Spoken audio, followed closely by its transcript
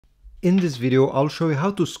In this video, I'll show you how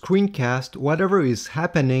to screencast whatever is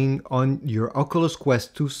happening on your Oculus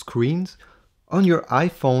Quest 2 screens on your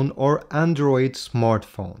iPhone or Android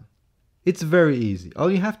smartphone. It's very easy. All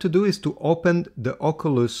you have to do is to open the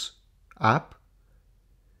Oculus app,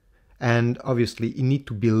 and obviously it needs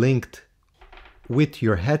to be linked with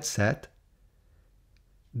your headset.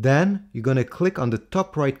 Then you're gonna click on the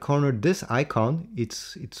top right corner this icon.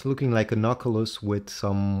 It's looking like an Oculus with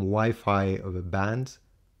some Wi-Fi bands.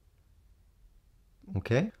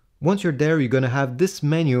 Okay. Once you're there, you're gonna have this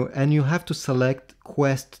menu and you have to select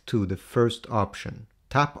Quest 2, the first option.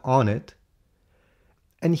 Tap on it.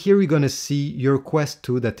 And here you're gonna see your Quest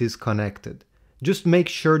 2 that is connected. Just make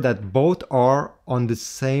sure that both are on the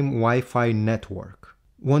same Wi-Fi network.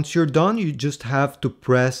 Once you're done, you just have to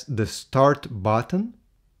press the start button,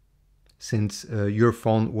 since your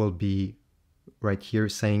phone will be right here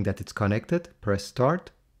saying that it's connected. Press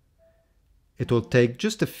start. It will take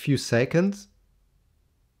just a few seconds.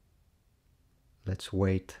 Let's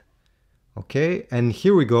wait. Okay, and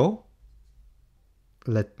here we go.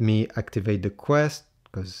 Let me activate the Quest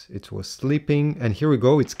because it was sleeping, and here we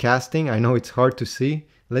go, it's casting. I know it's hard to see.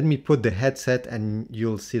 Let me put the headset and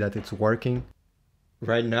you'll see that it's working.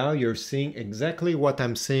 Right now you're seeing exactly what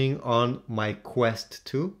I'm seeing on my Quest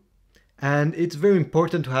 2. And it's very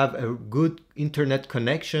important to have a good internet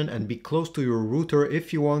connection and be close to your router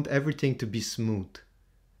if you want everything to be smooth.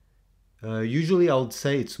 Usually I would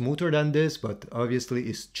say it's smoother than this, but obviously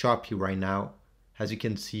it's choppy right now, as you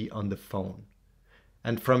can see on the phone.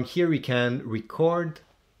 And from here we can record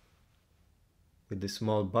with the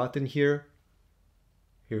small button here.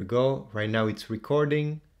 Here we go. Right now it's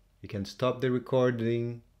recording. You can stop the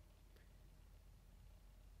recording.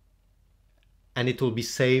 And it will be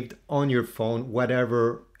saved on your phone,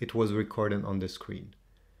 whatever it was recorded on the screen.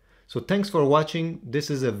 So thanks for watching.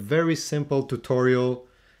 This is a very simple tutorial,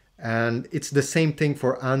 and it's the same thing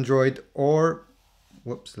for Android or,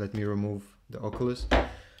 whoops, let me remove the Oculus.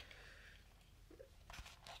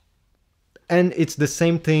 And it's the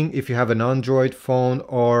same thing if you have an Android phone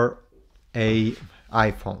or an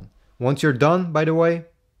iPhone. Once you're done, by the way,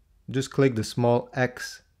 just click the small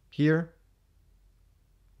X here.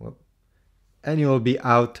 And you'll be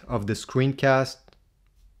out of the screencast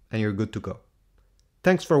and you're good to go.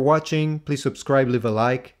 Thanks for watching. Please subscribe, leave a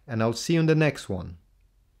like, and I'll see you in the next one.